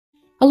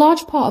A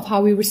large part of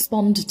how we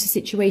respond to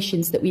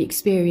situations that we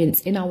experience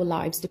in our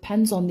lives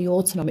depends on the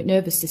autonomic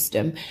nervous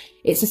system.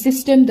 It's a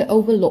system that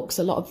overlooks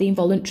a lot of the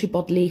involuntary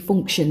bodily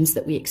functions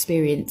that we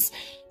experience.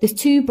 There's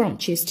two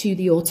branches to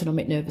the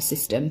autonomic nervous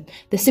system,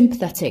 the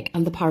sympathetic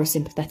and the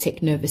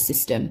parasympathetic nervous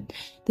system.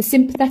 The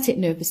sympathetic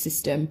nervous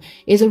system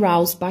is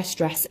aroused by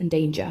stress and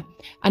danger,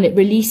 and it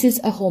releases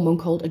a hormone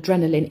called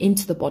adrenaline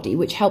into the body,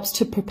 which helps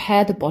to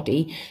prepare the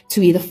body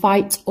to either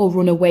fight or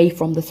run away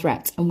from the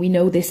threat, and we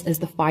know this as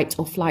the fight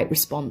or flight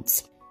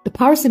response. The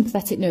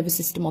parasympathetic nervous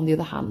system, on the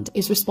other hand,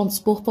 is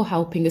responsible for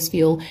helping us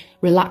feel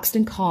relaxed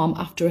and calm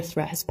after a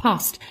threat has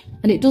passed,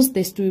 and it does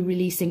this through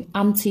releasing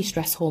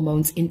anti-stress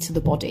hormones into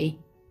the body.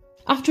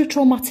 After a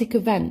traumatic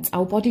event,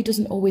 our body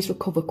doesn't always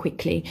recover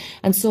quickly,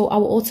 and so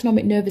our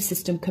autonomic nervous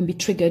system can be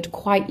triggered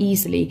quite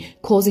easily,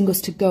 causing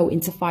us to go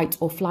into fight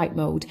or flight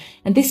mode.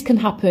 And this can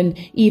happen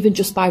even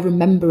just by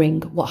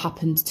remembering what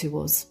happened to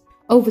us.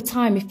 Over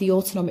time, if the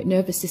autonomic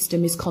nervous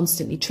system is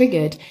constantly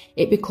triggered,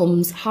 it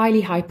becomes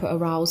highly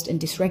hyper-aroused and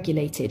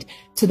dysregulated,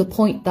 to the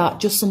point that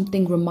just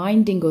something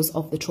reminding us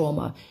of the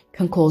trauma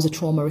can cause a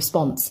trauma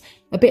response.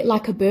 A bit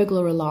like a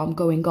burglar alarm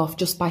going off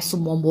just by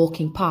someone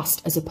walking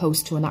past as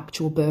opposed to an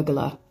actual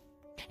burglar.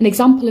 An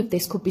example of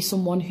this could be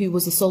someone who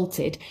was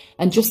assaulted,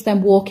 and just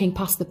them walking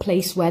past the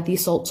place where the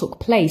assault took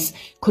place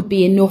could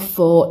be enough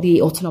for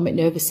the autonomic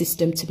nervous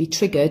system to be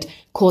triggered,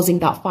 causing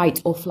that fight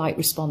or flight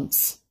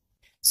response.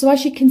 So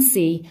as you can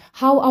see,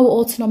 how our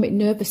autonomic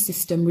nervous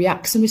system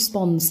reacts and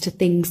responds to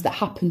things that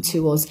happen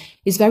to us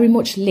is very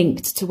much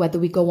linked to whether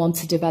we go on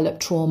to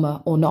develop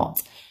trauma or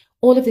not.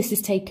 All of this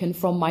is taken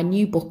from my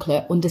new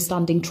booklet,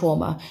 Understanding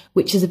Trauma,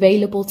 which is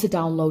available to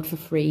download for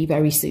free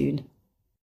very soon.